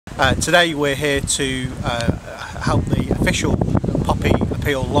Today we're here to help the official Poppy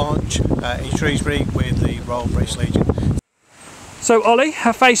Appeal launch in Shrewsbury with the Royal British Legion. So Ollie,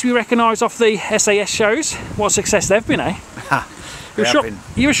 a face we recognise off the SAS shows. What success they've been, eh?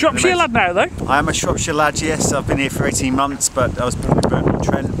 You're a Shropshire lad now though? I am a Shropshire lad, yes. I've been here for 18 months, but I was born in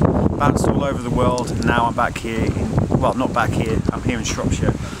Burton-on-Trent, bounced all over the world, and now I'm back here, well, not back here, I'm here in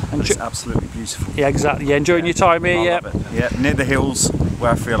Shropshire, and it's absolutely beautiful. Yeah, exactly. You're enjoying your time here, yeah? Love it. Yeah, near the hills,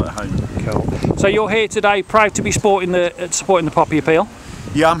 where I feel at home. Cool. So you're here today, proud to be supporting the Poppy Appeal?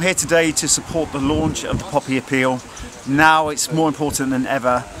 Yeah, I'm here today to support the launch of the Poppy Appeal. Now it's more important than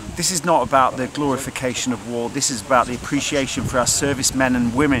ever. This is not about the glorification of war, this is about the appreciation for our servicemen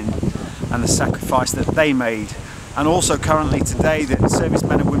and women and the sacrifice that they made. And also currently today, the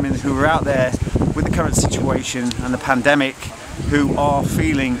servicemen and women who are out there with the current situation and the pandemic, who are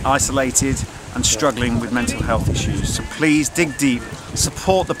feeling isolated and struggling with mental health issues. So please dig deep,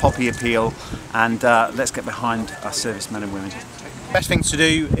 support the Poppy Appeal, and let's get behind our servicemen and women. Best thing to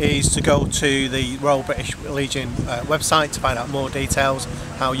do is to go to the Royal British Legion website to find out more details,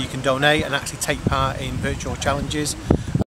 how you can donate and actually take part in virtual challenges.